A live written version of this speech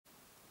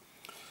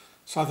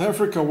South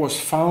Africa was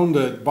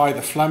founded by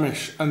the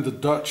Flemish and the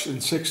Dutch in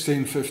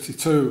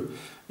 1652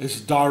 as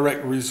a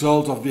direct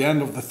result of the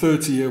end of the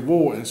 30-Year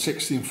War in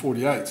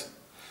 1648,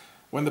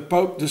 when the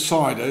Pope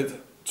decided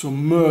to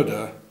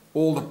murder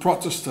all the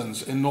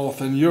Protestants in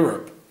Northern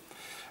Europe,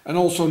 and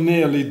also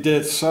nearly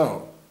did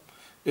so.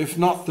 If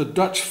not the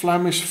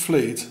Dutch-Flemish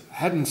fleet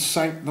hadn't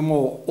sank them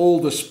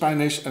all the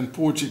Spanish and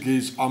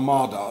Portuguese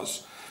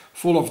armadas,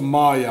 full of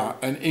Maya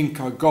and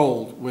Inca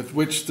gold with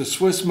which the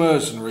Swiss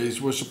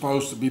mercenaries were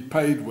supposed to be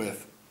paid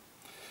with.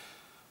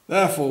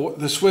 Therefore,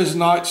 the Swiss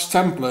Knights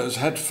Templars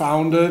had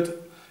founded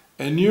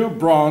a new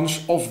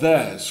branch of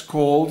theirs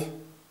called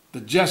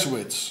the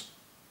Jesuits,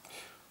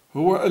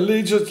 who were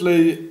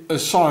allegedly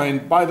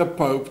assigned by the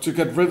Pope to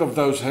get rid of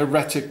those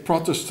heretic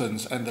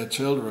Protestants and their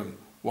children,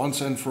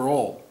 once and for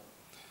all.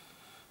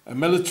 A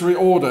military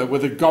order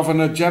with a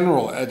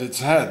Governor-General at its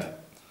head,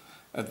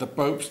 at the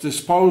Pope's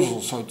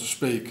disposal, so to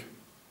speak,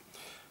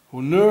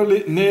 who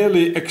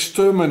nearly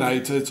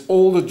exterminated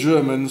all the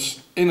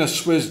Germans in a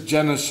Swiss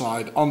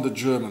genocide on the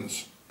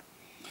Germans,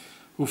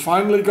 who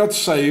finally got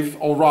saved,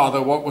 or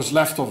rather what was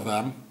left of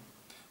them,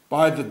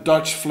 by the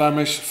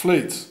Dutch-Flemish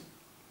fleet.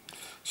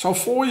 So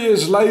 4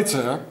 years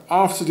later,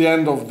 after the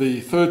end of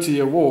the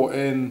 30-Year War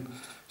in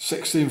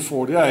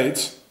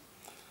 1648,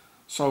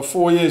 so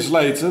 4 years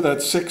later,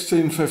 that's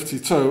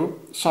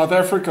 1652, South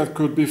Africa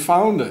could be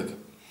founded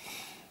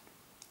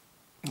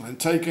and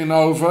taken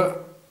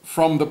over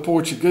from the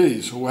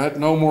Portuguese, who had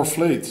no more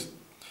fleet,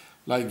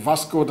 like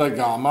Vasco da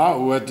Gama,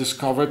 who had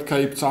discovered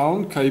Cape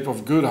Town, Cape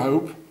of Good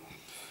Hope.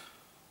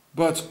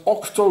 But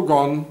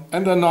Octagon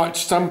and the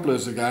Knights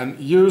Templars again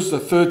used the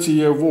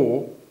 30-Year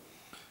War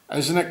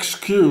as an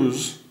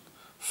excuse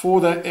for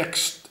their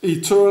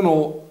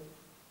eternal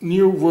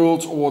New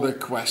World Order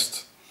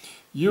quest,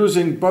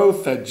 using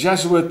both their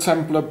Jesuit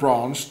Templar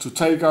branch to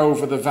take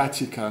over the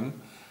Vatican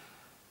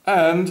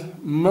and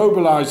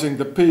mobilizing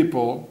the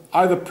people,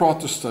 either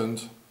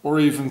Protestant or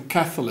even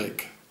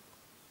Catholic,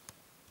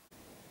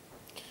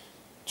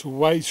 to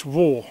wage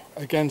war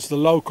against the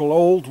local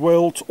Old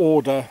World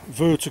Order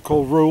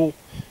vertical rule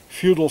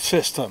feudal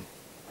system.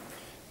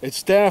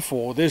 It's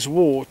therefore this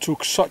war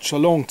took such a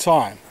long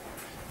time.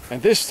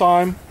 And this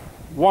time,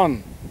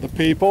 1. The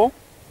people,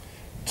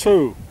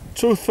 2.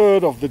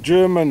 Two-thirds of the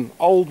German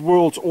Old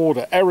World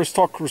Order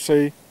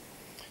aristocracy,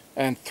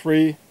 and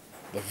 3.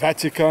 The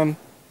Vatican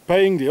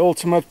paying the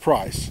ultimate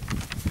price.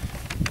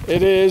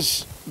 It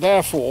is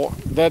therefore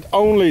that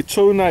only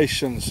 2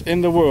 nations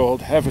in the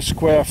world have a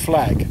square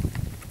flag.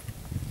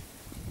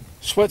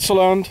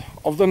 Switzerland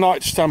of the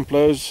Knights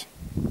Templars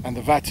and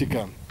the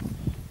Vatican,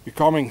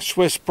 becoming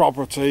Swiss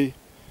property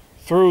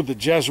through the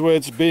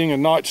Jesuits being a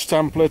Knights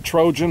Templar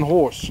Trojan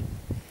horse.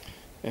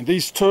 In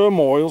these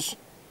turmoils,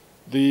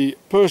 the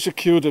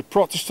persecuted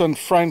Protestant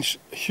French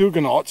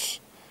Huguenots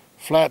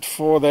fled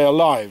for their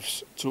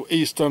lives to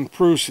Eastern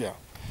Prussia,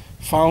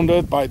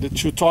 founded by the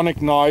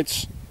Teutonic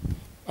Knights,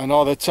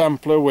 another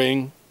Templar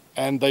wing,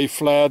 and they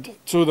fled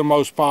to the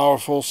most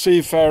powerful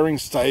seafaring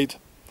state,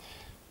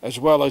 as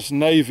well as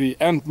navy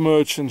and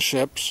merchant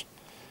ships,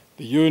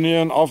 the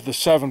Union of the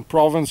Seven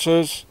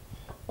Provinces,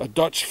 a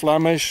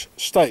Dutch-Flemish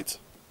state.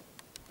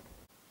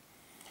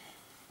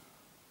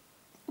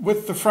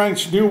 With the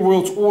French New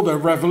World Order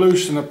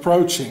revolution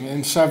approaching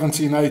in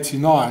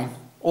 1789,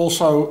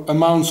 also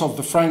amounts of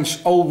the French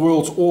Old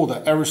World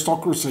Order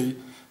aristocracy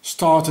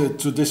started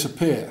to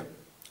disappear.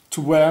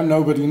 To where,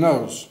 nobody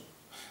knows.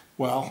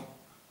 Well,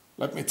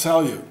 let me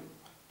tell you,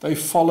 they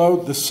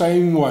followed the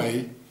same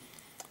way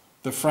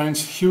the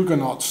French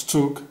Huguenots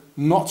took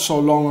not so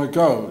long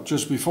ago,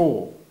 just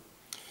before.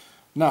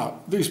 Now,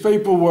 these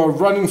people were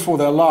running for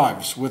their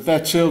lives with their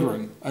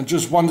children and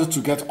just wanted to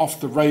get off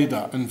the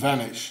radar and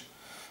vanish.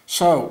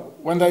 So,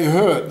 when they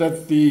heard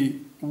that the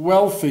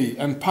wealthy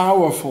and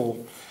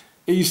powerful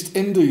East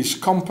Indies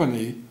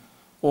Company,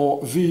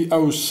 or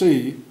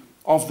VOC,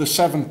 of the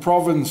 7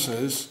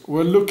 provinces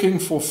were looking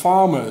for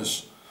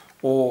farmers,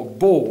 or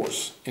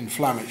boers in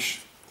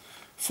Flemish,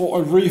 for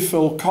a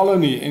refill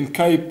colony in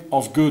Cape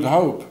of Good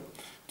Hope,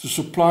 to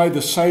supply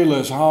the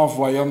sailors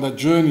halfway on their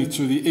journey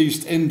to the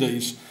East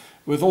Indies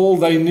with all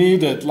they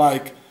needed,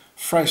 like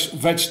fresh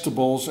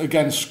vegetables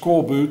against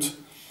scoreboot,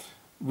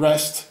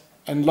 rest,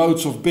 and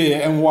loads of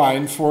beer and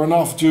wine for an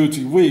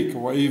off-duty week,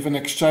 or even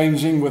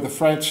exchanging with a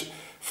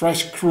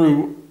fresh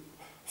crew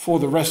for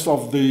the rest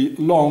of the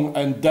long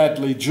and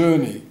deadly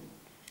journey.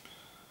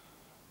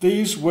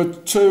 These were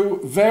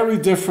 2 very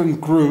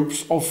different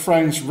groups of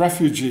French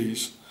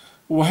refugees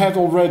who had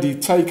already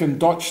taken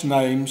Dutch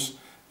names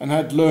and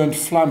had learned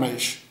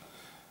Flemish,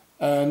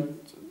 and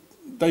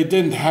they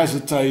didn't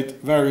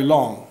hesitate very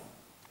long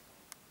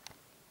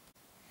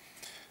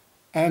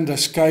and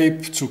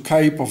escaped to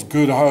Cape of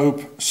Good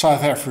Hope,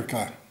 South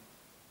Africa.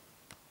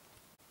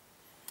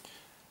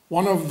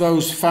 One of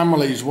those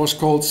families was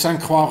called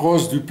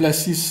Saint-Croix du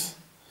Plessis,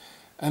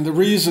 and the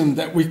reason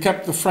that we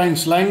kept the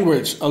French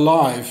language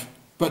alive,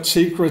 but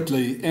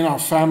secretly in our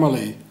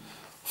family,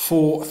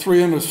 for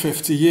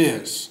 350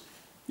 years,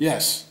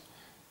 yes,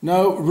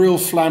 No real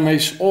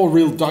Flemish or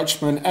real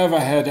Dutchman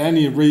ever had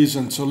any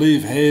reason to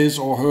leave his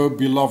or her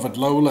beloved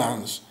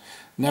lowlands,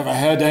 never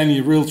had any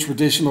real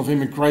tradition of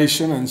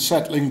immigration and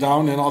settling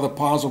down in other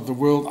parts of the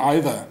world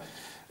either.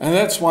 And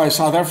that's why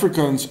South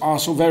Africans are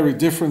so very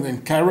different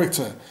in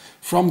character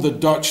from the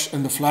Dutch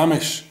and the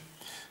Flemish.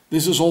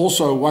 This is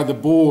also why the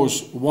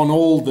Boers won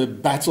all the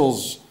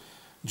battles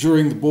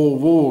during the Boer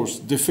Wars,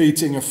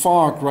 defeating a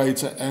far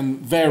greater and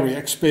very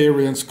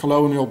experienced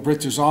colonial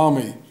British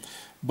army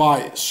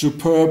by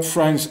superb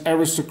French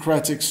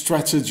aristocratic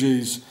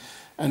strategies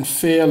and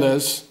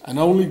fearless and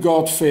only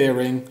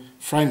God-fearing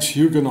French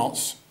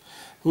Huguenots,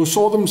 who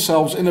saw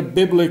themselves in a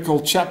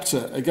biblical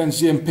chapter against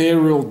the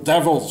imperial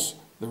devils,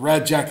 the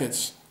Red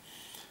Jackets.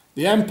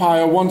 The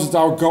empire wanted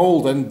our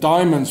gold and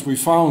diamonds we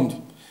found.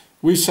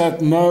 We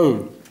said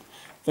no.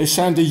 They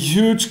sent a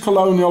huge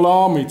colonial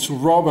army to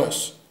rob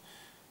us.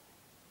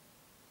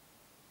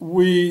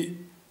 We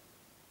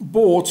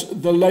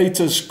bought the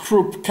latest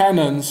Krupp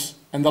cannons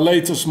and the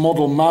latest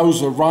model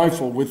Mauser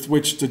rifle with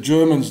which the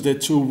Germans did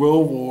 2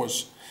 world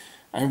wars,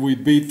 and we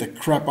beat the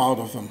crap out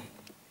of them.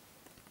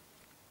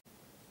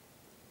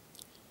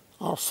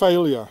 Our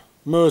failure,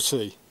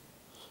 mercy,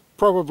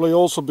 probably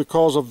also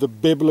because of the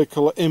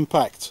biblical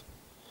impact.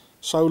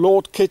 So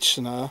Lord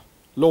Kitchener,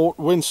 Lord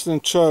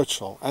Winston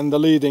Churchill and the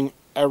leading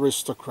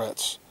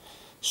aristocrats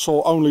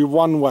saw only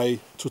one way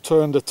to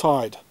turn the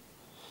tide.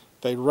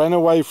 They ran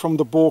away from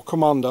the Boer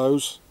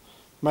commandos,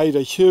 made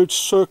a huge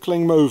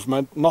circling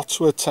movement not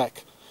to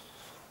attack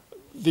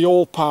the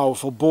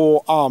all-powerful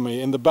Boer army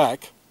in the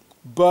back,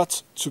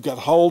 but to get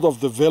hold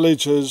of the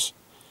villages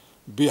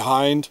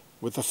behind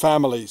with the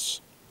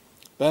families.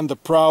 Then the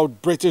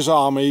proud British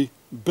army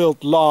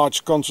built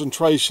large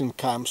concentration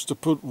camps to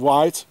put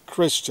white,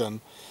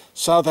 Christian,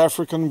 South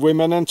African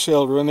women and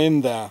children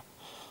in there,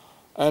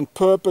 and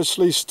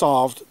purposely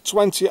starved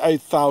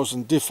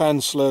 28,000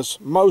 defenseless,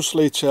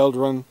 mostly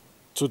children,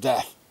 to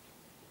death.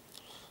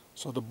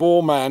 So the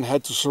Boer man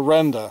had to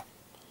surrender.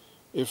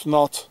 If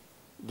not,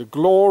 the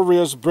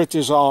glorious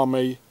British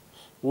army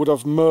would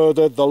have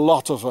murdered the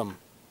lot of them.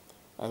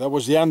 And that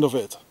was the end of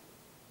it.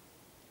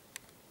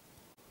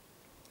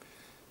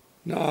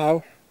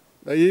 Now,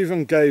 they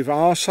even gave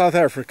our South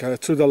Africa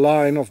to the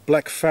line of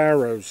black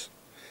pharaohs,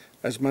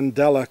 as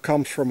Mandela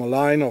comes from a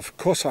line of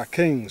Xhosa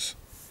kings.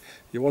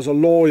 He was a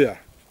lawyer,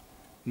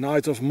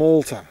 Knight of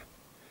Malta,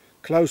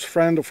 close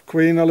friend of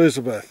Queen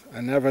Elizabeth,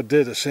 and never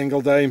did a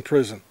single day in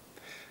prison.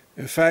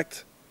 In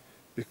fact,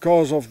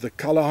 because of the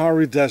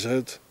Kalahari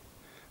Desert,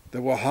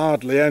 there were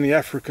hardly any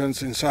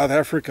Africans in South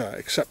Africa,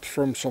 except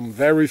from some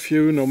very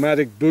few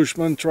nomadic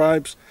Bushman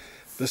tribes,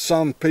 the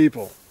San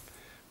people,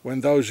 when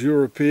those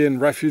European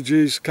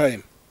refugees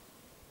came.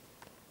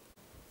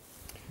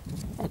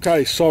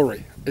 Okay,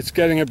 sorry, it's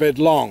getting a bit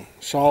long,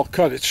 so I'll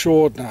cut it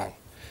short now,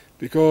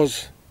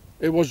 because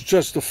it was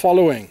just the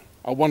following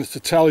I wanted to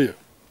tell you.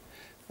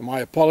 My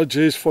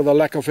apologies for the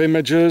lack of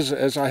images,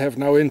 as I have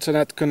no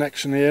internet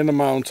connection here in the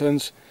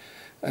mountains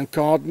and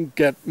can't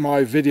get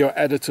my video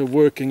editor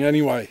working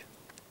anyway.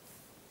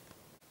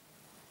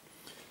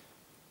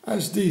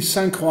 As the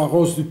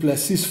G.I.U.R.E.H du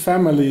Plessis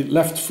family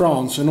left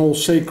France in all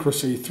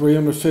secrecy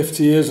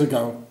 350 years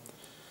ago,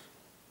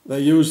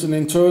 they used an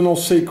internal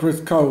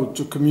secret code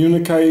to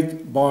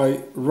communicate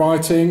by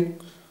writing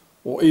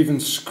or even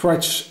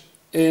scratch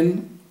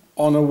in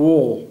on a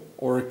wall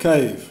or a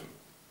cave.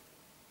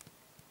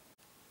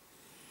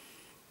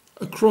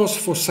 A cross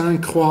for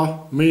Sainte-Croix,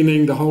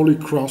 meaning the Holy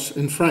Cross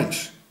in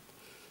French.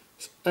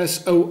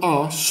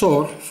 S-O-R,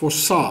 Sor, for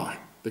Tsar,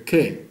 the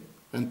king,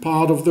 and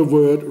part of the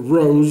word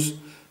rose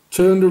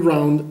turned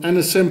around and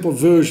a simple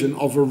version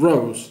of a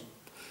rose.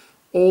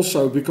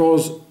 Also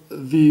because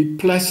the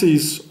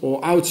Plessis or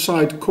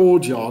outside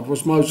courtyard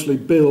was mostly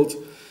built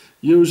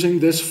using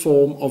this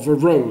form of a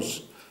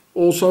rose,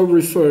 also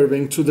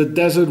referring to the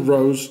desert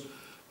rose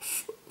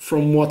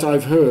from what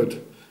I've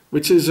heard,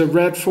 which is a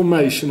red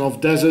formation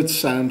of desert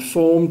sand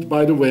formed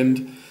by the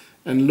wind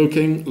and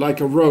looking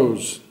like a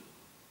rose.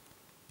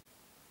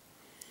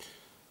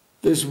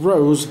 This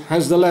rose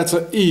has the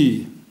letter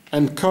E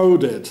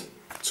encoded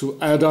to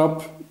add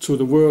up to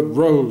the word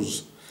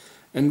rose,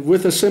 and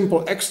with a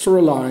simple extra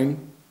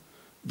line,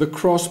 the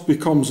cross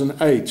becomes an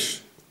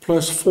H,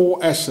 plus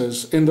 4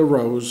 S's in the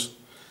rose.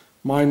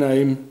 My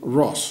name,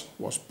 Ross,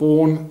 was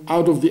born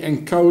out of the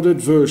encoded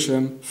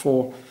version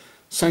for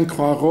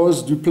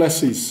G.I.U.R.E.H du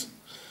Plessis.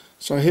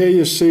 So here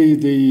you see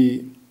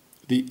the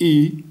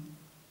E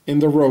in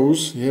the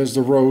rose. Here's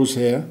the rose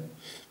here,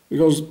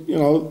 because, you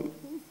know,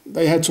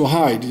 they had to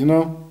hide, you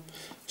know.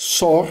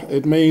 Sor,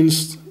 it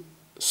means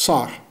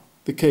Tsar,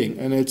 the king,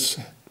 and it's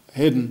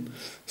hidden.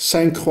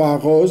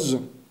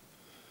 G.I.U.R.E.H,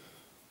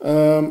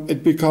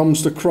 it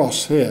becomes the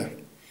cross here.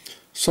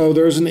 So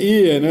there's an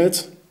E in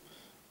it,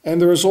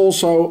 and there is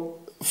also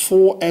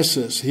 4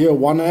 S's. Here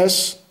 1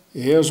 S,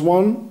 here's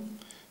one,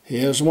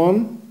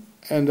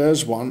 and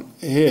there's one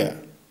here.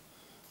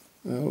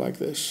 Like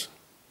this.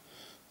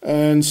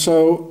 And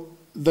so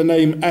the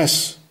name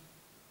S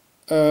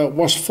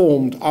was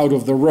formed out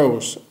of the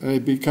rose, and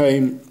it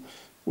became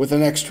with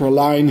an extra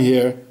line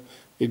here,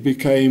 it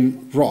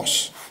became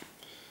Ross.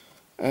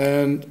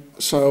 And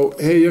so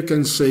here you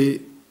can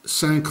see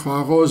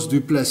Sainte-Croix, Rose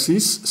du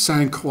Plessis,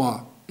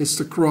 Sainte-Croix is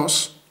the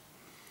cross.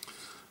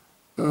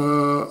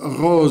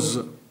 Rose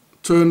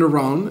turned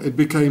around, it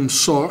became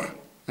Sor,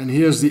 and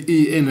here's the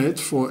E in it,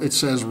 for it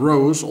says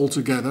Rose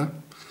altogether.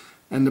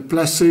 And the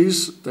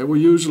Plessis, they were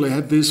usually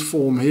had this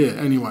form here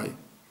anyway.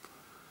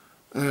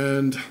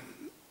 And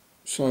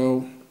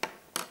so,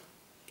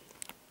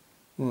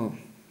 well,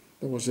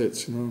 that was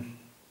it, you know.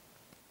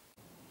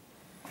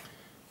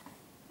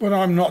 But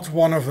I'm not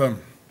one of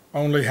them,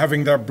 only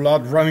having their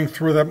blood running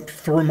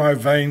through my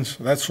veins,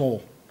 that's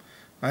all.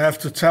 I have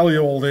to tell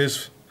you all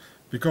this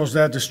because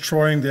they're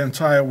destroying the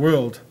entire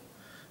world,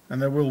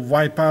 and they will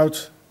wipe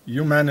out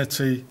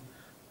humanity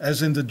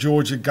as in the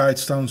Georgia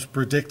Guidestones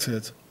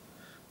predicted.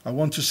 I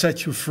want to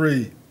set you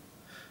free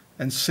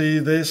and see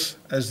this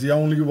as the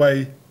only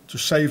way to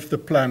save the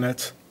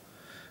planet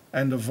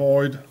and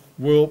avoid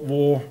World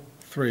War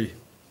III.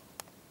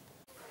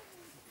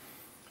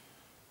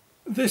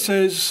 This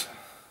is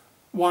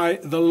why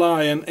the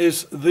lion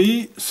is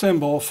the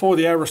symbol for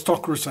the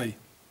aristocracy.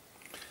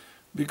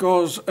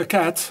 Because a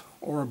cat,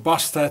 or a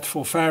bastard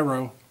for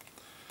Pharaoh,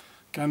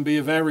 can be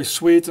a very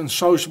sweet and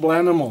sociable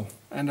animal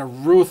and a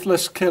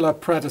ruthless killer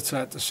predator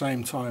at the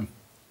same time.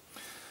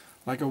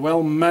 Like a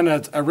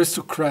well-mannered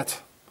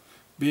aristocrat,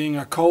 being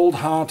a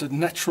cold-hearted,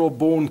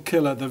 natural-born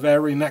killer the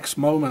very next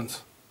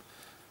moment.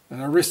 An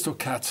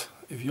aristocat,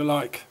 if you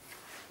like.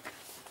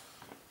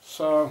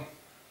 So,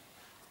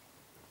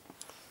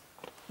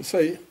 you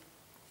see,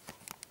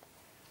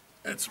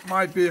 it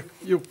might be,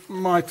 you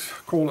might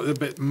call it a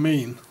bit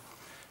mean.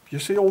 You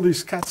see all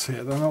these cats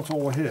here, they're not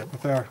all here,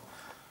 but they're,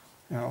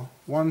 you know,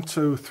 1,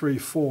 2, 3,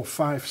 4,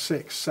 5,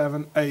 6,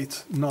 7,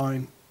 8,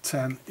 9,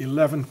 10,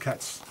 11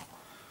 cats.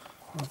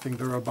 I think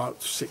there are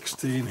about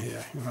 16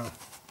 here, you know.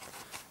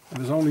 And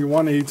there's only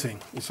one eating,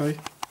 you see.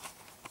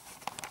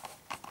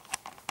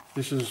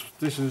 This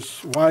is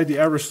why the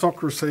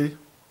aristocracy,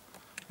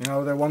 you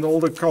know, they want all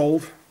the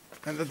gold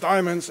and the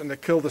diamonds, and they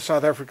kill the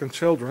South African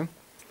children.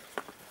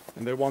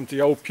 And they want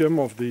the opium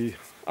of the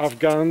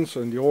Afghans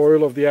and the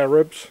oil of the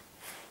Arabs.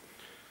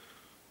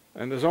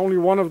 And there's only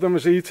one of them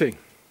is eating,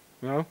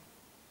 you know.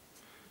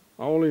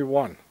 Only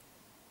one.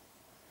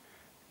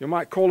 You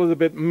might call it a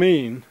bit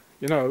mean,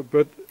 you know,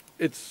 but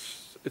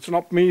it's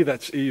not me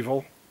that's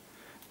evil.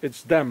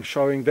 It's them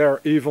showing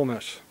their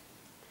evilness.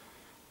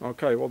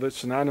 Okay, well,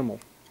 that's an animal.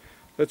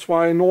 That's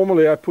why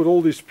normally I put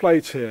all these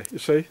plates here, you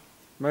see?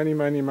 Many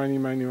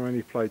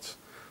plates.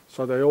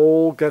 So they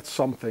all get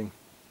something.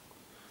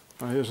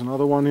 Now here's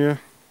another one here.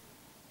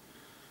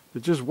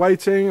 They're just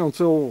waiting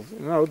until,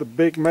 you know, the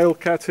big male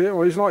cat here,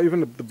 well, he's not even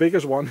the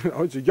biggest one, you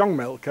know, it's a young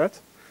male cat,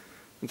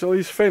 until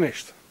he's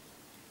finished.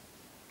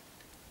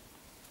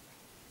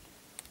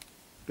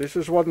 This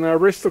is what an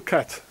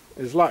aristocat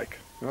is like.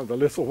 You know, the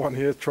little one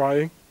here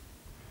trying,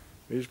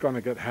 he's going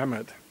to get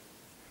hammered.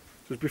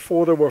 Just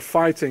before they were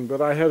fighting,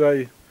 but I had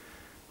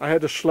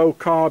a slow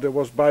card that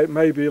was by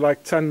maybe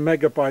like 10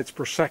 megabytes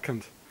per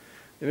second.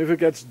 And if it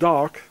gets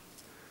dark,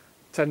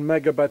 10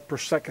 megabytes per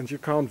second, you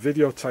can't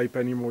videotape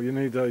anymore. You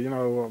need, you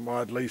know,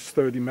 at least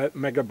 30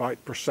 megabytes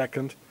per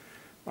second.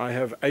 I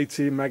have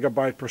 80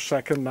 megabytes per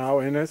second now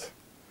in it.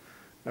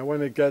 And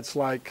when it gets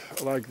like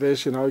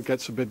this, you know, it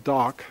gets a bit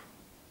dark.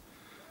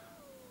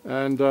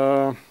 And,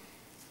 you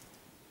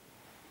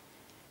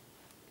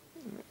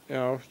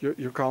know,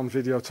 you can't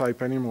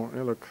videotape anymore.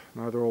 Hey, look,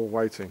 now they're all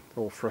waiting.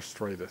 They're all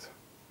frustrated.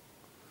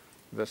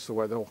 That's the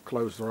way they'll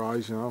close their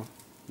eyes, you know.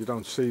 You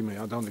don't see me,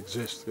 I don't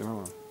exist, you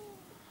know.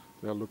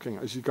 They're looking,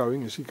 is he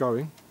going,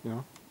 you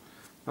know.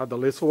 Now the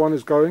little one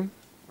is going.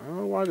 I don't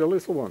know why the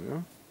little one, you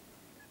know.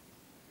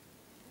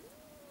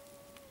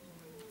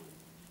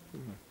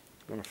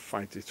 They're going to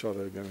fight each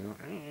other again, you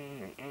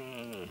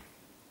know.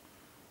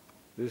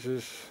 This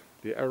is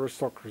the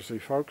aristocracy,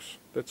 folks.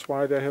 That's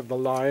why they have the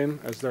lion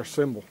as their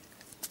symbol.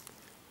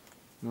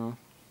 You know,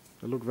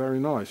 they look very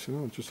nice, you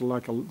know, just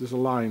like there's a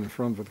lion in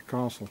front of the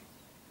castle.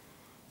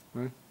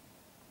 Right?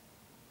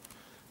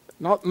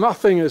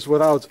 Nothing is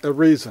without a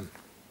reason.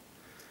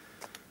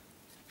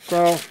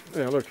 So,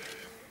 yeah, look,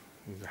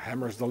 he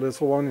hammers the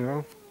little one, you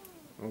know.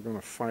 We're going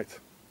to fight.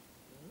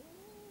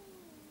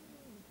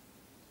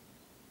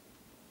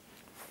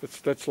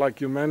 That's like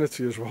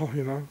humanity as well,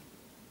 you know.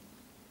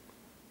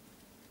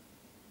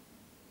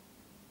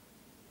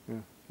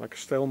 Yeah, like a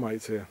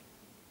stalemate here.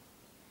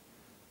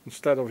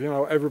 Instead of, you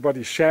know,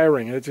 everybody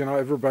sharing it, you know,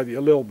 everybody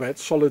a little bit,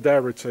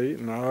 solidarity.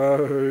 No.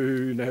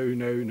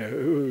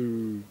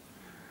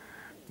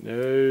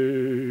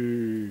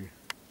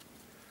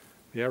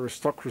 The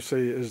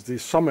aristocracy is the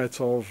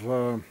summit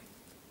of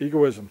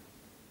egoism.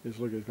 He's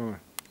going to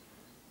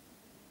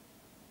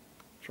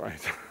try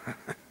it.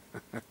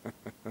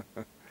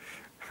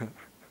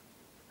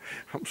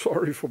 I'm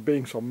sorry for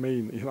being so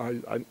mean. You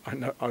know, I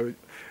know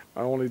I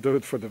only do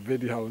it for the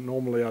video.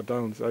 Normally I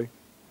don't, eh?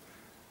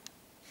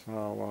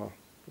 So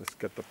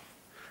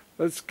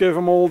let's give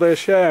them all their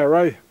share,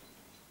 eh?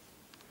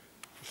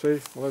 See,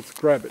 let's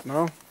grab it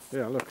now.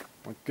 Yeah, look.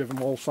 I'll give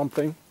them all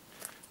something.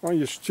 Oh,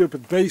 you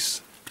stupid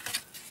base.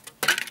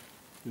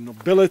 You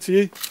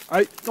nobility.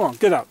 Hey, go on,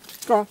 get out.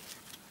 Go on.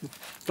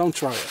 Don't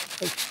try it.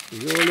 Hey,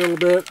 you a little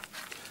bit.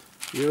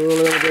 You a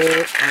little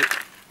bit. Hey.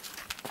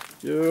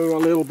 You a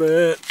little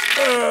bit.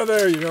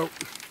 There you go.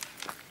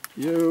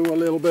 You a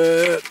little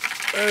bit.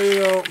 There you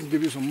go. I'll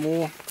give you some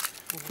more.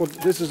 But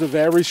this is a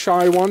very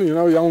shy one, you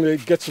know, he only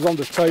gets it on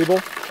the table.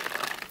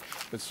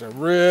 It's a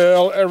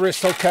real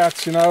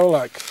aristocrat, you know,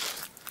 like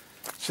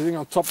sitting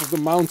on top of the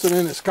mountain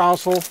in his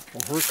castle,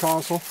 or her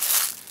castle.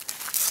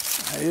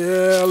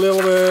 Yeah, a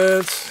little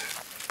bit.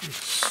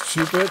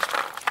 Stupid.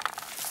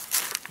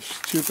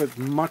 Stupid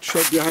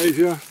macho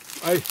behavior.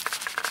 Hey,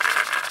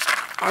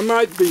 I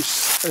might be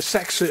a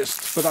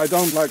sexist, but I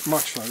don't like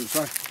machos.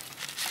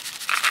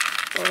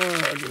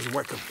 I just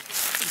whack them.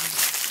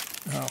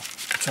 Oh,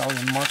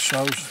 Italian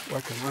machos,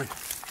 whack them, right?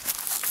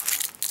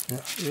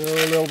 Yeah, you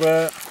a little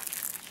bit.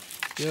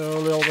 You a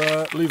little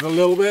bit. Leave a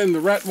little bit in the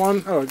red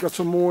one. Oh, I got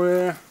some more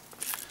here.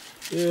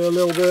 Yeah, a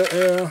little bit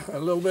here, a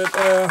little bit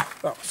there.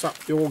 That's that.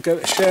 You will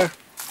get a share.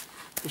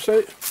 You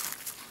see?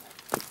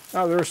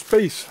 Now there's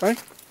peace, eh?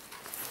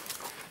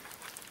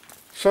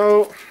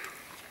 So,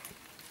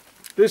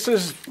 this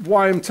is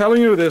why I'm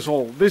telling you this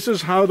all. This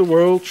is how the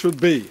world should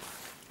be,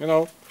 you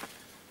know.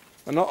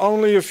 And not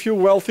only a few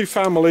wealthy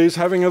families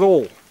having it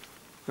all,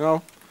 you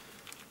know.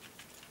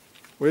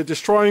 We're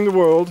destroying the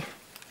world,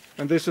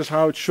 and this is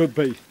how it should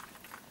be.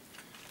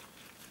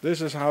 This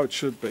is how it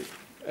should be.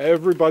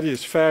 Everybody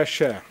is fair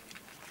share.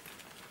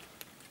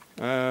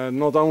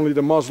 Not only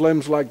the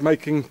Muslims like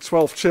making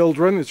 12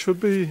 children, it should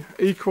be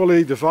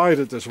equally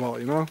divided as well,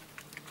 you know.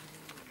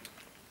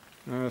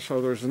 So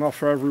there's enough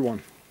for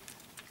everyone.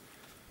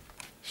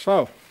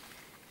 So,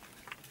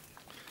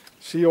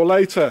 see you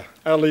later,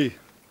 Ellie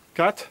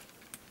Cat.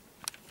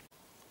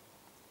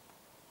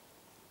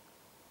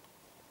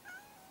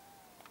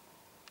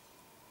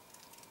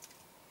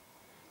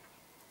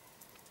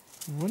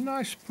 What a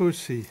nice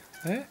pussy,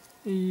 eh?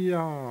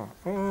 Yeah,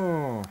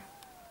 oh.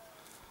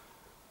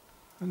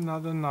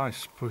 Another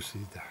nice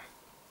pussy there.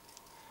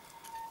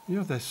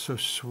 You're that's so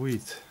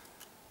sweet.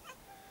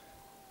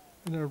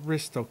 An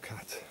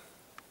aristocrat,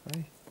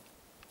 eh?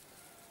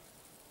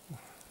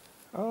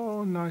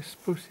 Oh, nice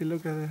pussy,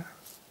 look at it.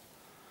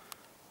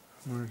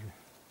 Where is it?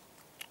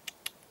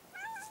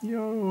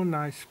 Yo,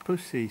 nice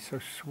pussy, so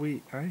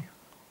sweet, eh?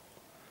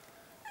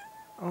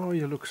 Oh,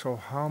 you look so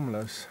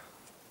harmless.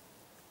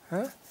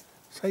 Huh?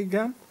 Say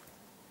again?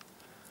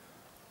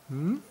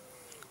 Hmm?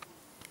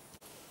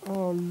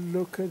 Oh,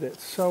 look at it,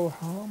 so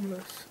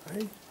harmless,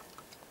 eh?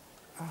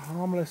 A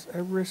harmless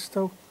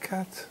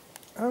aristocrat.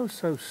 Oh,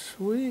 so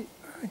sweet,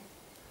 eh?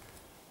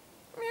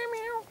 Meow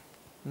meow.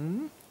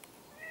 Hmm?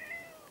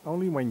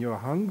 Only when you're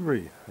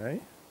hungry, eh?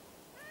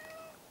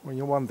 When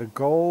you want the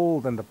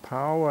gold and the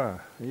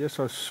power. You're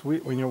so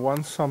sweet when you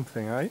want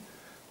something, eh?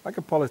 Like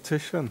a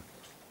politician.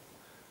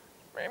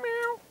 Meow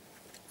meow.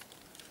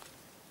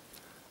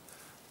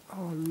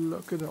 Oh,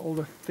 look at all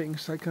the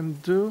things I can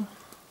do.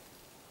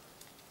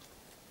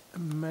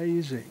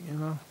 Amazing, you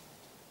know.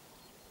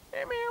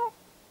 Meow meow.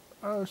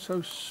 Oh,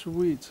 so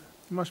sweet.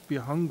 You must be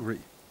hungry.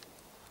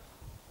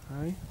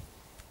 Eh?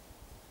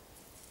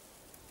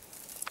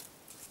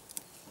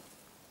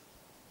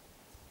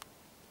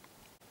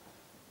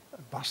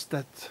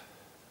 Busted.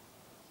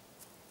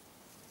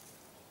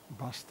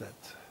 Busted.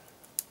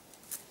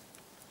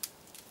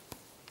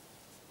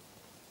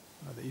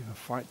 Now they even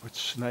fight with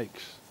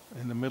snakes.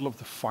 In the middle of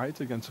the fight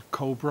against a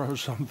cobra or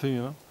something,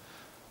 you know.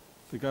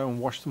 They go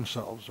and wash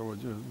themselves or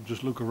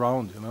just look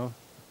around, you know.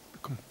 The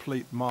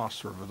complete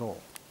master of it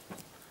all.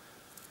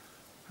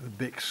 A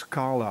big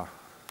scala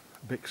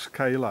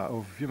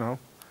of, you know,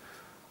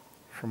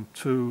 from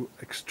two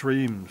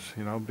extremes,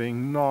 you know,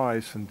 being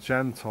nice and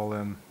gentle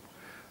and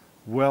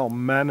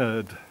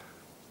well-mannered,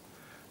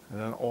 and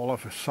then all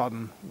of a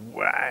sudden,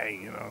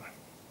 whang, you know,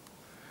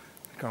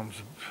 becomes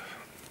a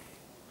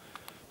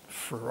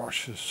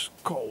ferocious,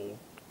 cold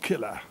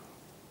killer,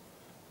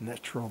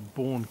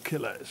 natural-born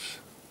killers.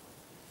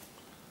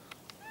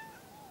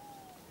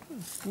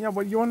 Yeah,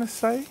 what you want to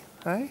say,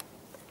 hey?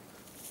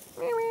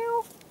 Meow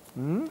meow.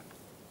 Hmm?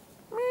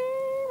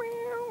 Meow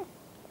meow.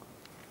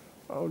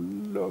 Oh,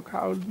 look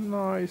how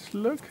nice,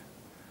 look.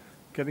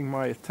 Getting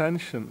my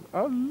attention.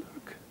 Oh,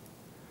 look.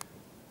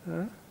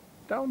 Huh?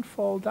 Don't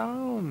fall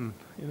down,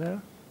 you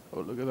know.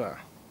 Oh, look at that.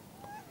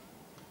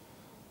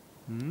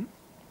 Hmm?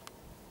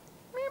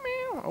 Meow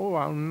meow. Oh,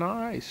 how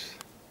nice.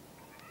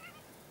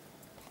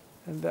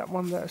 And that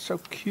one there, so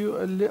cute,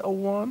 a little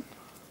one.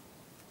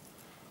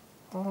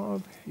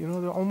 Oh, you know,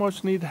 they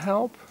almost need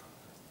help.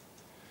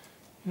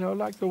 You know,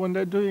 like the one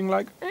they're doing,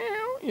 like,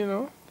 you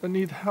know, they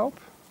need help.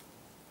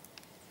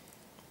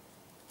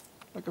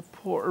 Like a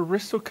poor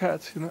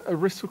aristocrat, you know,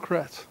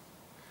 aristocrat.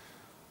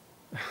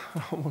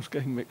 Almost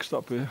getting mixed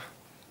up here.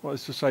 Well,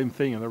 it's the same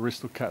thing, an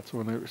aristocrat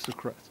or an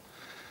aristocrat.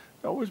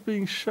 They're always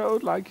being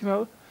showed, like, you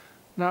know,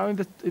 now in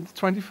the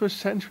 21st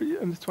century,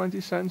 in the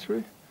 20th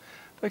century,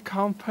 they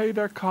can't pay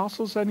their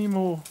castles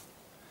anymore.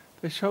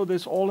 They show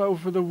this all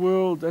over the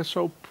world. They're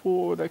so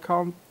poor, they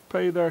can't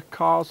pay their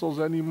castles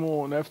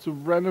anymore and have to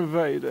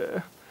renovate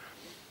it,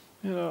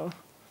 you know,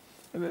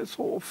 and it's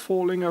all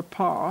falling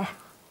apart.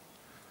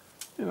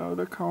 You know,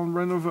 they can't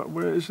renovate.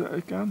 Where is it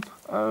again?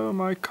 Oh,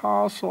 my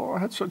castle. I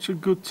had such a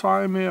good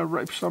time here. I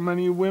raped so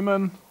many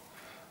women.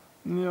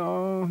 You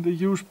know, the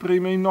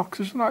G.I.U.R.E.H may knock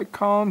this and I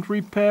can't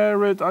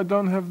repair it. I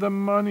don't have the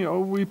money.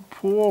 Oh, we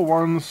poor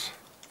ones.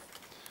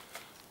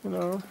 You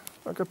know,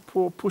 like a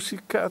poor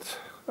pussycat.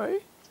 Hey?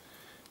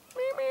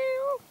 Meow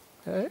meow.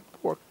 Hey,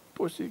 poor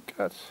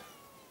pussycat.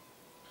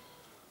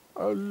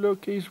 Oh,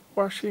 look, he's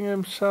washing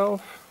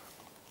himself.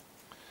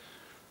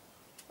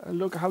 And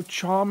look how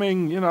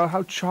charming, you know,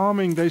 how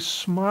charming they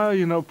smile,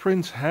 you know,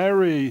 Prince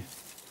Harry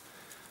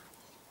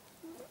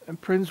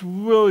and Prince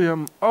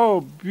William.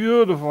 Oh,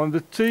 beautiful, and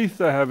the teeth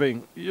they're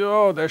having.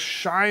 Yo, they're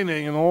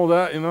shining and all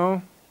that, you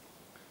know.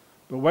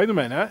 But wait a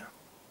minute,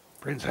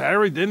 Prince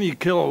Harry, didn't he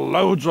kill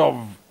loads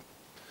of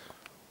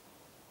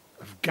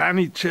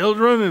Afghani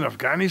children in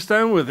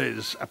Afghanistan with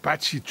his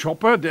Apache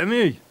chopper, didn't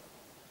he?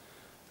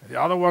 The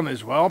other one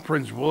as well,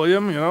 Prince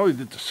William, you know, he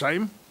did the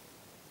same.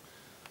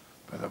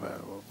 But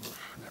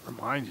never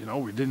mind, you know,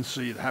 we didn't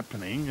see it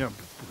happening. You know,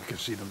 we can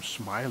see them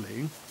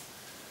smiling.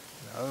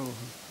 You know,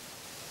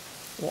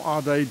 or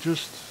are they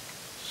just,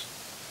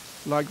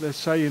 like they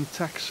say in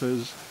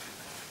Texas,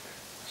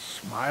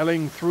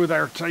 smiling through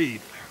their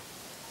teeth?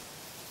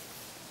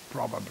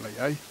 Probably,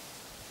 eh?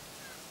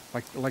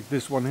 Like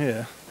this one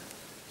here.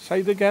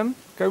 Say it again.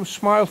 Go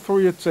smile through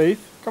your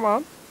teeth. Come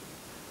on.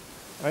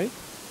 Eh?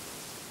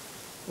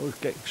 Oh, it's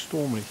getting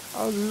stormy.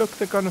 Oh, look,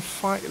 they're gonna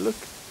fight. Look,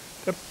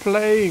 they're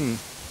playing.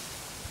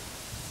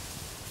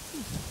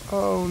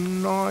 Oh,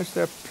 nice,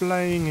 they're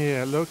playing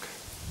here. Look,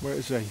 where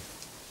is he?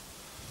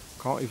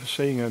 Can't even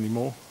see him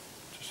anymore.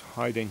 Just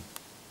hiding.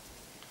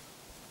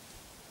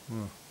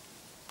 Oh,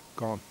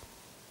 gone.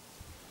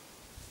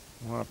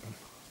 What happened?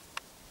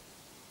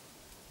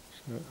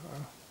 So,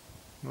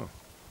 no.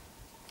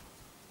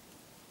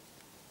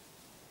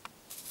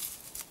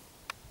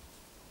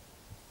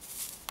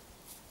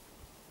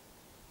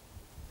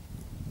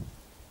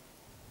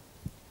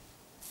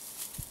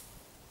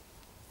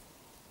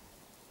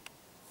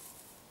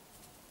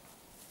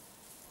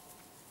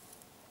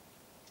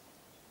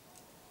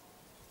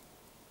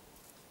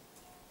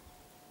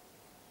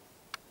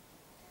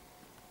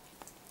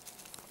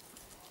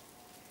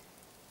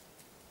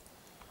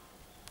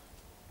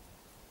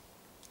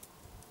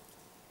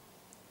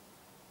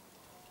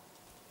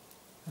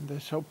 And they're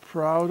so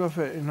proud of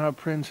it, you know.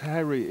 Prince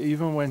Harry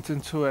even went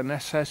into an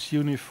SS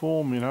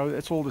uniform, you know,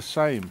 it's all the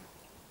same.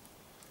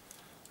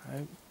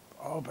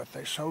 Oh, but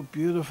they're so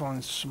beautiful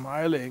and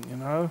smiling, you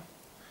know.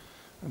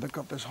 And they've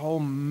got this whole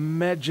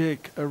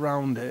magic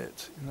around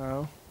it, you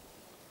know.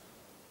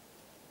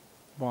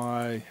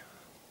 By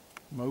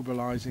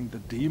mobilizing the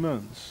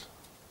demons.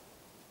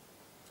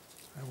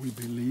 And we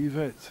believe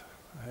it,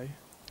 eh?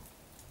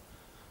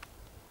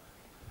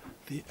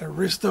 The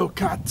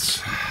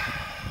aristocrats.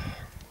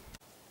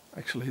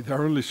 Actually,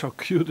 they're only so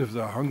cute if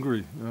they're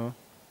hungry, you know.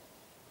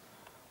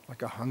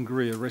 Like a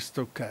hungry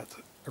aristocrat,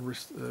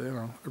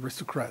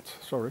 aristocrat.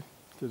 Sorry,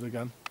 did it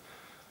again.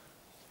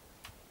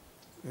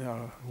 You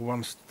know, who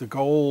wants the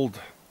gold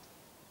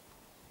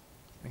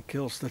and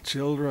kills the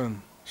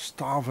children,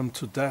 starve them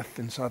to death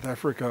in South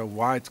Africa.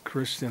 White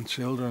Christian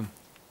children.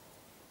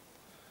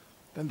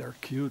 Then they're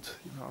cute,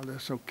 you know. They're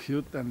so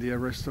cute. Then the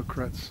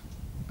aristocrats.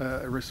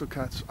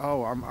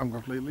 Oh, I'm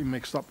completely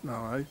mixed up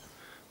now, eh?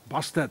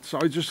 Bastet, so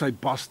I just say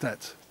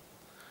Bastet.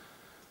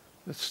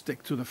 Let's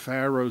stick to the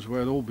Pharaohs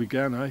where it all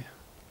began, eh?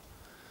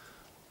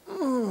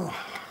 Oh,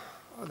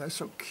 they're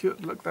so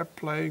cute. Look, they're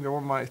playing. They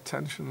want my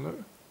attention,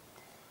 look.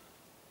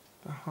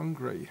 They're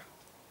hungry.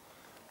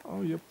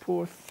 Oh, you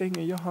poor thing.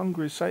 Are you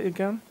hungry? Say it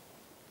again.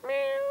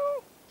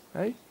 Meow.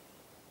 Hey?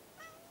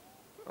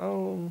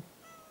 Oh.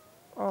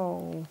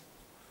 Oh.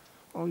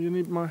 Oh, you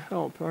need my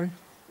help, eh?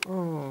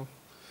 Oh.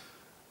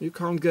 You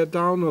can't get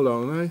down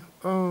alone, eh?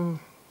 Oh.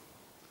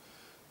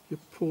 You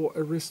poor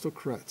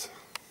aristocrat.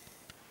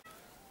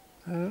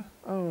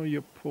 Oh,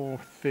 you poor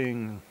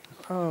thing.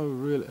 Oh,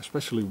 really?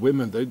 Especially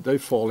women, they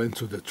fall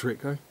into the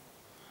trick, eh?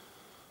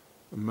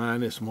 A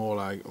man is more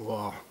like,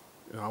 well,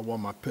 you know, I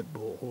want my pit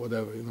bull or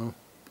whatever, you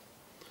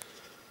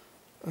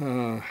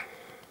know.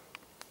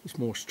 It's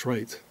more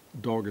straight.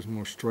 The dog is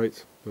more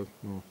straight, but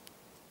well,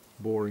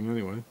 boring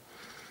anyway.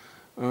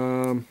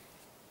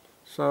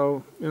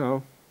 So, you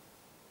know.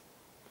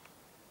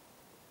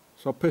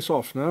 So piss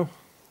off now.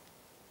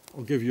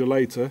 I'll give you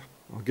later.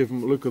 I'll give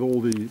them a look at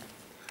all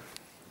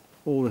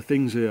the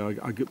things here.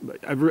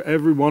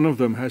 Every one of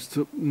them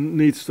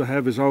needs to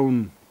have his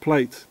own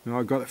plate. You know,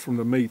 I got it from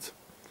the meat.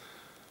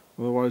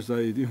 Otherwise,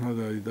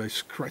 they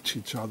scratch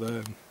each other.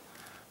 And,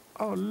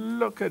 oh,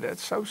 look at it,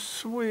 so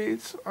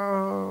sweet.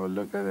 Oh,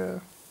 look at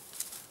it.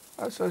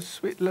 That's a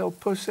sweet little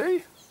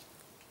pussy.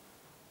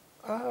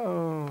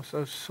 Oh,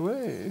 so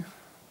sweet.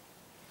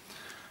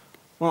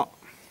 Well,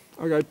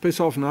 okay,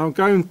 piss off now.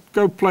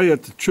 Go play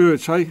at the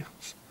church, hey?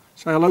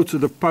 Say hello to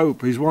the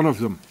Pope. He's one of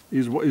them.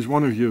 He's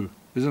one of you,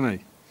 isn't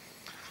he?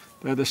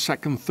 They're the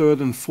second, third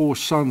and fourth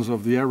sons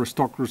of the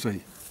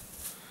aristocracy.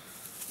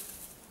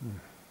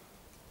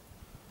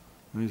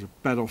 These are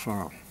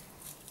pedophiles.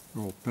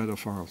 All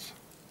pedophiles.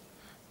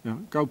 Yeah,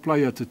 go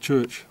play at the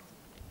church.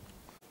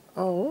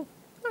 Oh,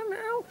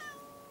 no.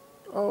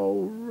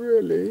 Oh,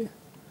 really?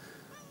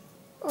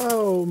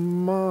 Oh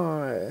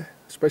my!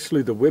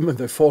 Especially the women,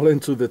 they fall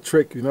into the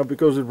trick, you know,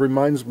 because it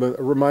reminds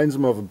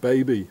them of a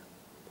baby.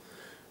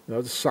 You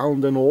know, the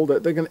sound and all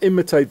that. They can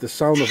imitate the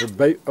sound of a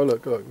baby. Oh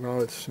look, look! Now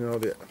it's, you know,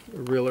 the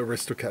real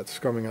aristocrat is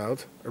coming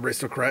out.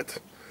 Aristocrat.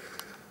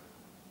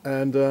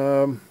 And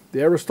the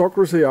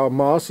aristocracy, our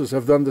masters,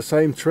 have done the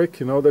same trick.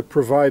 You know, they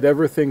provide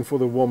everything for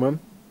the woman: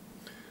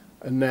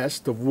 a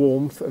nest, a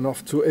warmth,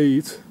 enough to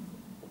eat.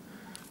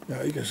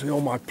 Yeah, you can see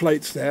all my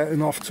plates there,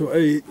 enough to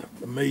eat,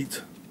 the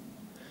meat.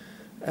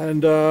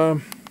 And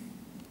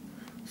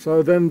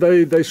so then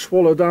they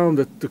swallow down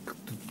the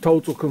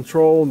total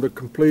control and the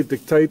complete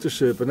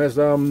dictatorship. And as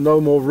there are no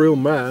more real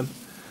men,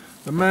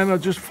 the men are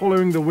just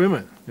following the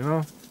women, you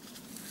know,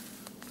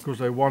 because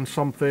they want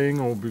something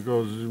or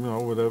because, you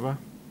know, whatever.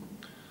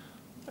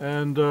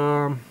 And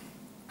oh,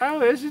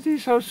 isn't he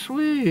so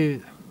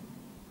sweet?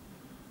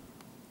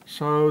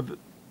 So,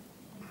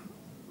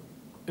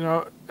 you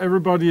know,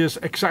 everybody is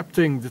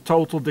accepting the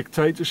total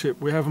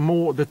dictatorship. We have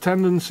more. The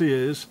tendency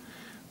is,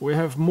 we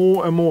have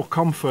more and more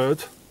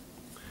comfort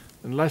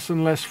and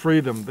less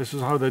freedom. This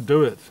is how they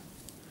do it.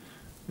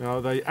 You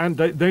know,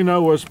 they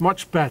know us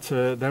much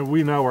better than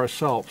we know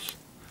ourselves.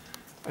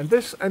 And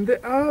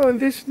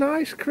these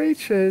nice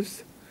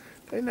creatures,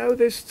 they know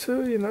this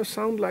too. You know,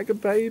 sound like a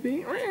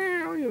baby,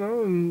 you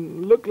know,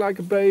 and look like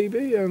a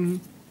baby,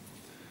 and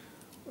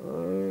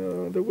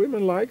the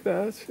women like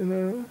that, you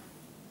know.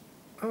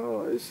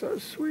 Oh, it's so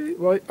sweet.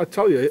 Well, I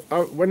tell you,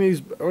 when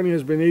he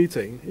has been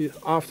eating,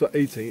 after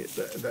eating,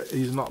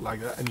 he's not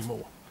like that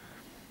anymore.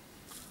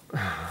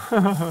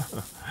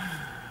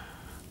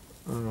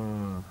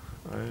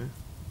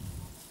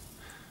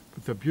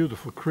 But they're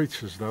beautiful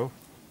creatures, though.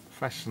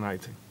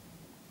 Fascinating.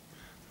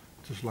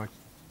 Just like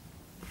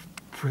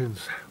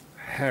Prince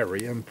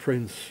Harry and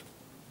Prince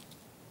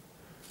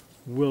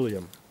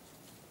William.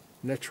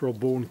 Natural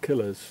born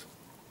killers.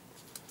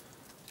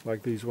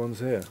 Like these ones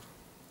here.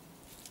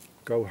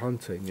 Go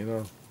hunting, you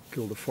know,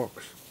 kill the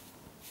fox.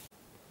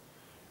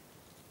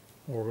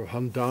 Or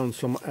hunt down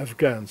some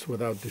Afghans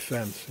without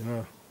defense, you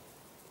know.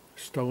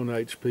 Stone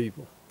Age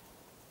people.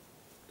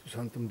 Just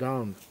hunt them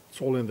down.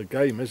 It's all in the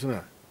game, isn't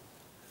it?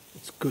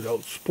 It's good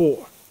old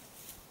sport.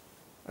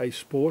 A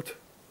sport.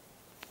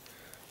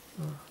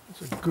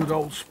 It's a good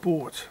old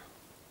sport.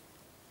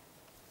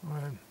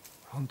 Right.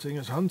 Hunting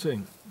is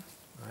hunting.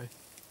 Right?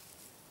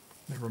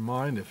 Never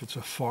mind if it's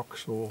a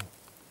fox or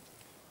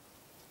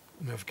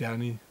an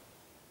Afghani,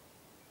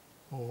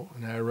 or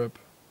an Arab,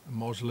 a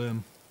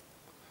Muslim,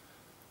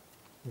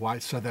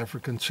 white South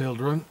African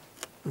children.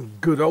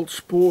 Good old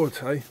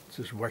sport, eh?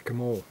 Just whack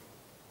 'em all.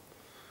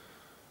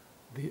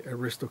 The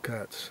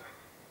aristocrats.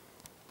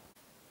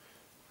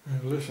 Hey,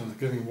 listen, it's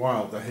getting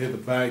wild. I hear the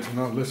bags, you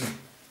know, listen.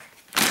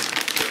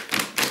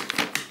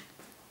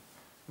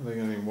 They're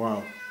getting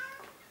wild.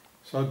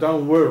 So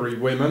don't worry,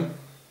 women.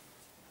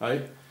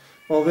 Hey?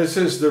 Well, this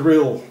is the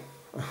real,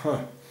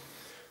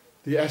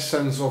 the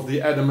essence of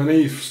the Adam and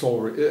Eve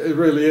story. It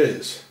really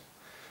is.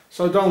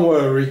 So don't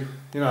worry,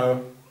 you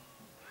know.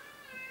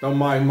 Don't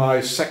mind my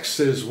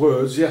sexist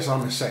words. Yes,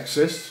 I'm a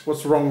sexist.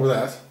 What's wrong with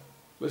that?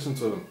 Listen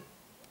to them.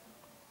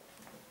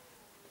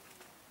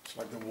 It's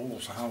like the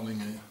wolves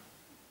howling here.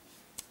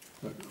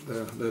 Look,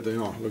 there they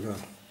are. Look at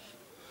that.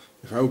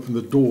 If I open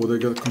the door, they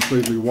get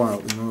completely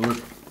wild. You know,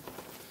 look.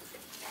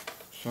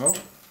 So,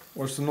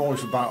 what's the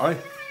noise about, eh?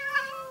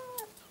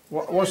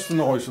 What's the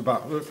noise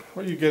about? Look,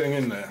 what are you getting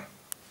in there?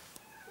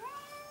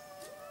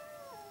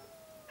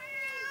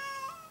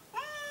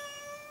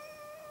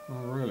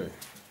 Oh, really?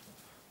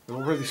 It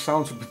already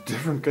sounds a bit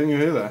different. Can you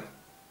hear that?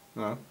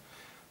 No.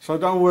 So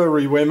don't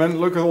worry, women.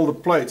 Look at all the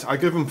plates. I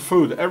give them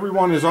food.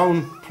 Everyone his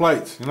own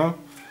plate, you know.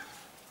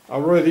 I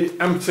already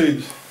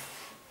emptied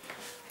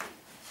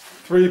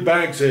 3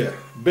 bags here.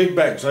 Big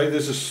bags, eh?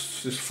 This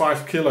is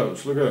 5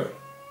 kilos. Look at it.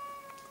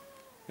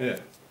 Yeah.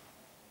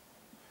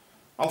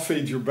 I'll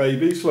feed your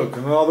babies. Look,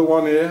 another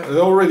one here. I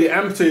already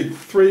emptied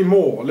 3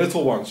 more.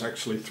 Little ones,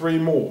 actually. 3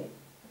 more.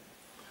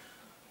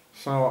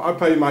 So I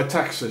pay my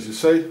taxes, you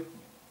see.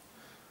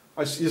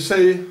 You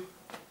see,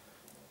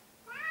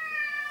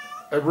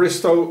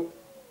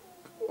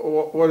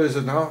 what is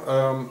it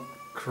now?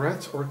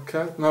 Cat or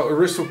cat? No,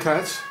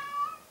 aristocrats.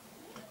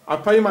 I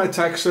pay my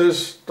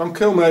taxes. Don't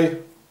kill me.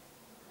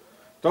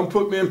 Don't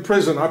put me in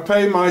prison. I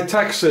pay my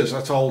taxes,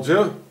 I told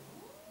you.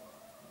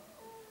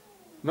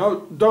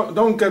 No,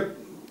 don't get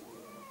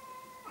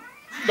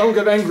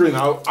angry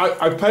now.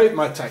 I paid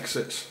my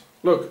taxes.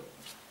 Look,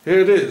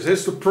 here it is.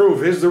 Here's the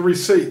proof. Here's the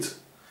receipt.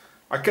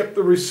 I kept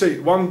the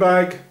receipt. 1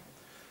 bag.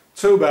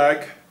 2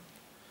 bag,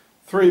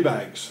 3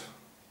 bags.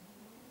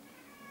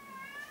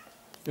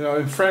 You know,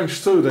 in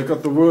French too, they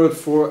got the word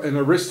for an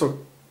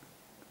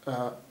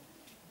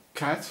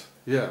cat.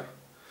 Yeah.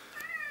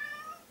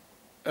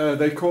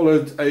 They call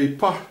it a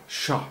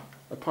pasha.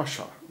 a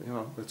pasha, you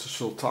know, it's a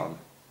sultan.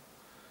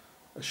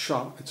 A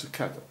shah, it's a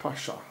cat, a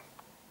pasha.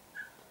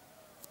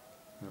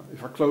 You know,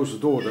 if I close the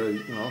door, they,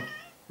 you know,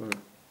 they're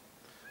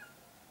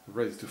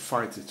ready to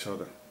fight each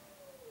other.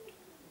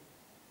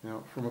 You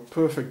know, from a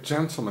perfect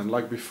gentleman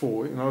like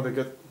before, you know, they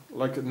get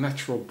like a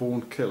natural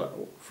born killer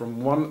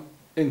from one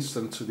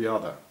instant to the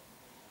other.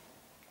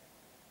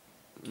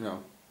 You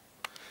know,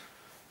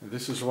 and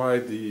this is why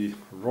the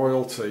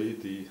royalty,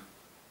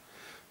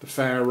 the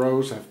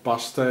pharaohs have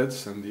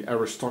bastards and the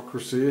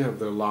aristocracy have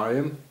their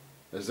lion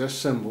as their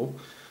symbol,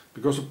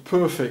 because a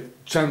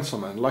perfect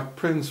gentleman like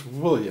Prince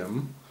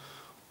William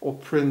or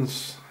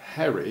Prince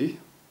Harry,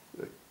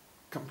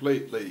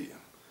 completely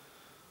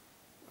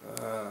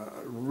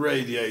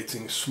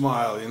radiating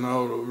smile, you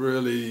know,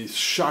 really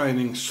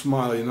shining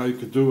smile, you know, you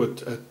could do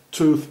a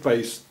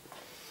toothpaste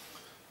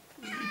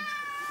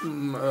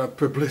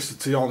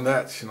publicity on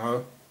that, you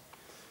know.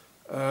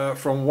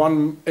 From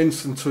one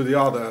instant to the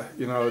other,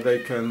 you know, they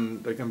can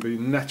be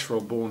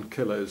natural born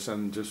killers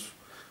and just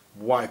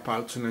wipe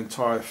out an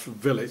entire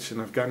village in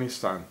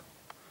Afghanistan,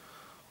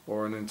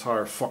 or an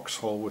entire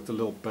foxhole with the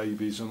little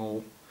babies and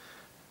all.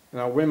 You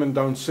know, women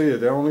don't see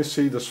it, they only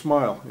see the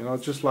smile, you know,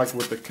 just like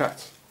with the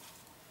cat.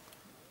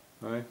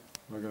 Right?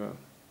 Look at that.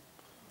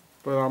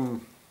 But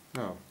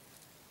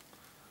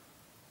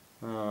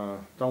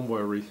no, don't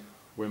worry,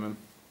 women.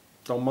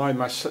 Don't mind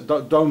my,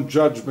 don't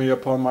judge me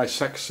upon my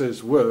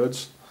sexist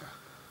words.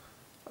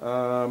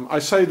 I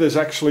say this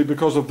actually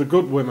because of the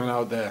good women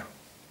out there.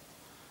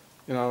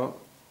 You know,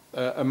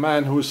 a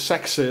man who is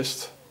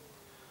sexist,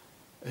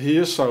 he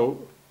is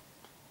so,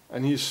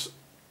 and he's,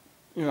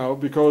 you know,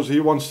 because he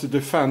wants to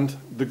defend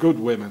the good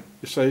women,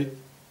 you see.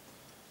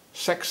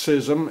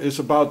 Sexism is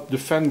about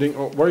defending,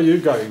 or where are you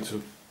going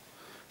to?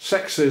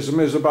 Sexism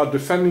is about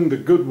defending the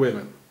good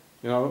women,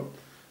 you know.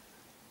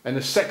 And a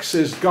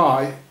sexist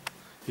guy,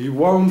 he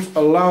won't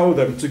allow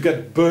them to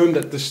get burned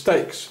at the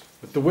stakes.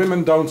 But the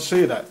women don't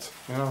see that,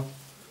 you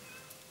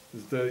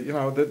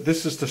know.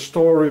 This is the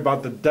story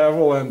about the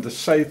devil and the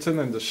Satan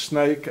and the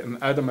snake and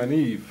Adam and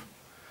Eve.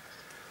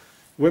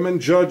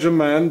 Women judge a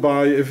man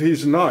by if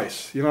he's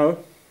nice, you know.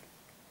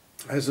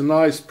 Has a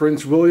nice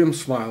Prince William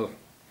smile.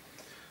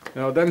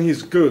 You know, then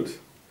he's good.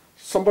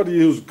 Somebody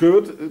who's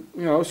good,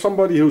 you know,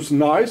 somebody who's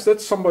nice,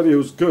 that's somebody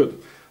who's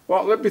good.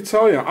 Well, let me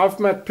tell you, I've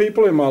met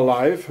people in my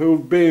life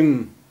who've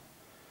been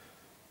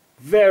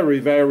very,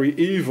 very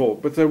evil,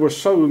 but they were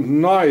so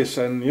nice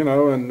and, you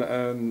know,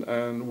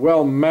 and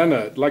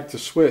well-mannered, like the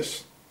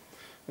Swiss.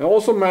 I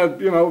also met,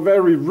 you know,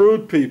 very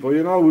rude people,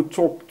 you know, who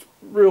talked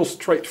real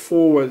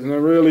straightforward and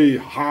really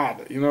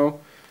hard, you know.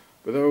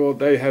 But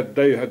they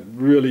had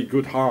really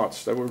good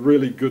hearts. They were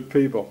really good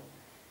people.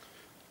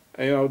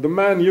 And, you know, the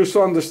men used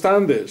to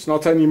understand this,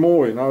 not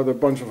anymore, you know, they're a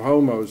bunch of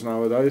homos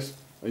nowadays.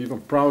 I'm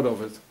even proud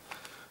of it.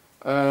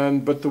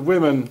 But the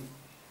women,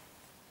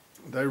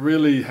 they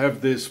really have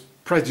this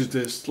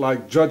prejudice,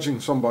 like judging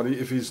somebody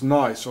if he's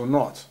nice or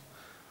not.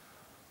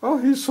 Oh,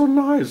 he's so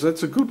nice,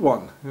 that's a good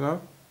one, you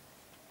know.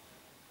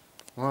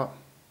 Well,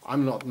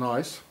 I'm not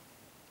nice,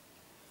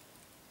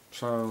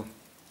 so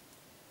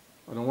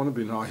I don't want to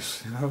be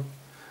nice, you know.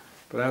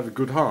 But I have a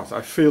good heart,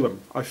 I feel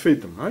them, I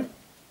feed them, right?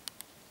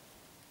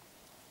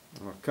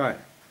 Okay,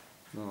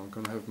 now I'm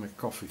going to have my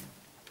coffee.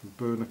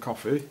 Burn the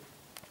coffee.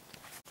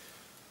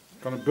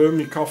 Going to burn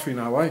me coffee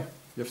now, eh?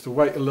 You have to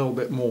wait a little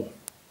bit more.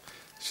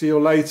 See you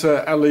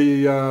later,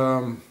 Ellie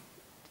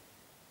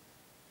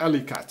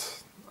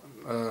Cat.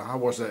 How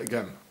was that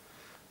again?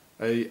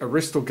 A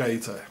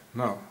Aristogator.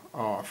 No,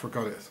 oh, I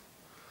forgot it.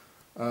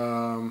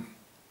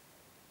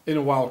 In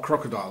a Wild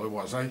Crocodile it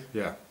was, eh?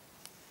 Yeah.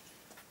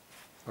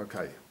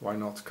 Okay, why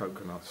not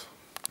coconut?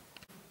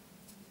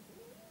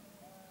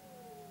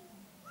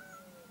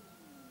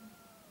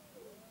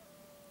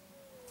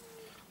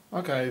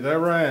 Okay,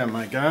 there I am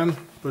again,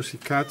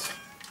 Pussycat,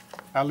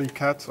 Alley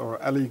Cat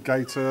or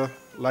Alligator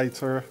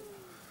later.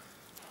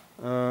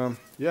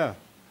 Yeah,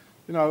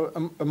 you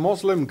know, a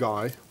Muslim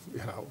guy, you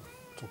know,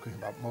 talking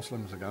about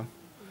Muslims again,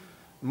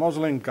 a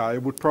Muslim guy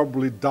would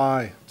probably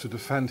die to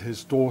defend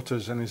his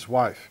daughters and his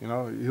wife, you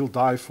know, he'll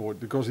die for it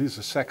because he's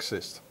a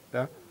sexist,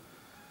 yeah.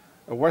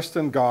 A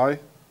Western guy,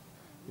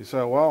 he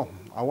said, well,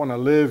 I want to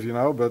live, you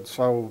know, but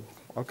so...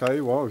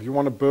 Okay, well, if you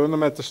want to burn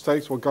them at the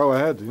stakes, well, go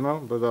ahead, you know.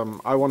 But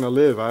I want to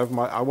live. I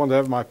want to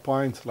have my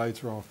pint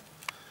later on,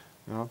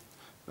 you know.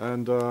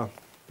 And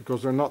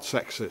because they're not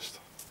sexist,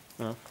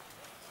 you know.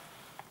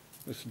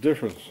 It's a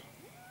difference,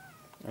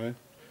 right?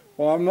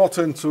 Well, I'm not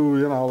into,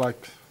 you know,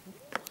 like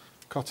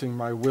cutting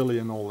my willy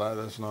and all that.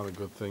 That's not a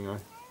good thing, eh?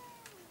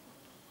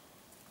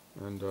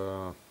 And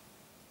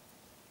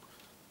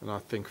I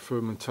think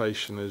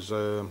fermentation is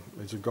a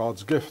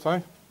God's gift, eh?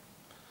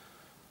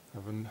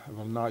 Have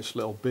a nice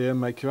little beer,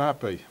 make you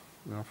happy.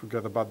 You know,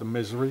 forget about the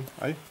misery,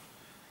 eh?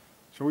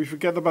 Shall we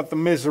forget about the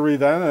misery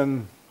then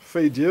and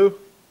feed you,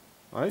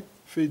 eh?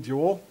 Feed you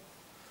all.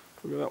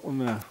 Look at that one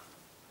there.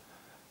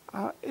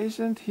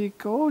 Isn't he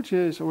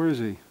gorgeous? Or is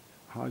he?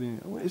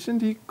 Hiding.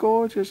 Isn't he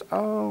gorgeous?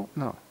 Oh,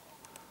 no.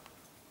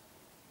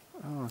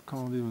 Oh, I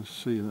can't even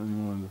see it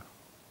anymore.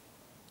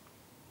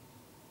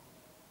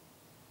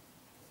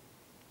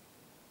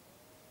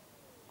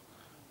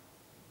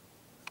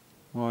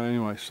 Well,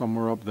 anyway,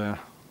 somewhere up there.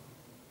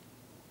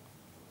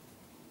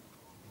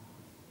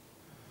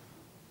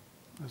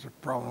 There's a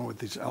problem with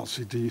these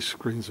LCD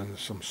screens and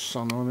there's some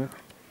sun on it.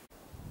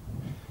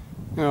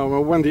 You know,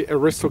 well, when the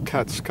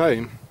aristocrats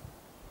came,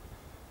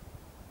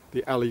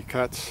 the alley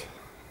cats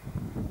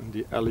and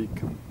the alley,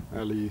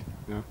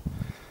 yeah.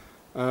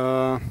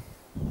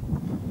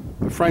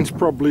 The French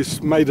probably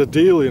made a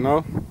deal, you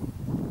know.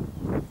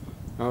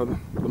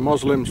 The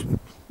Muslims,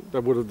 they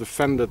would have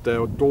defended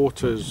their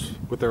daughters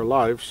with their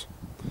lives.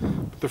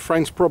 But the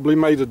French probably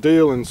made a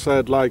deal and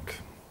said, like,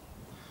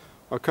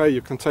 okay,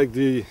 you can take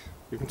the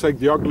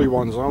ugly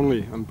ones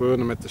only and burn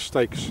them at the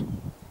stakes.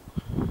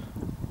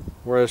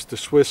 Whereas the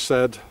Swiss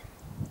said,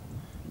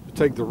 you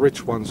take the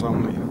rich ones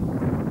only.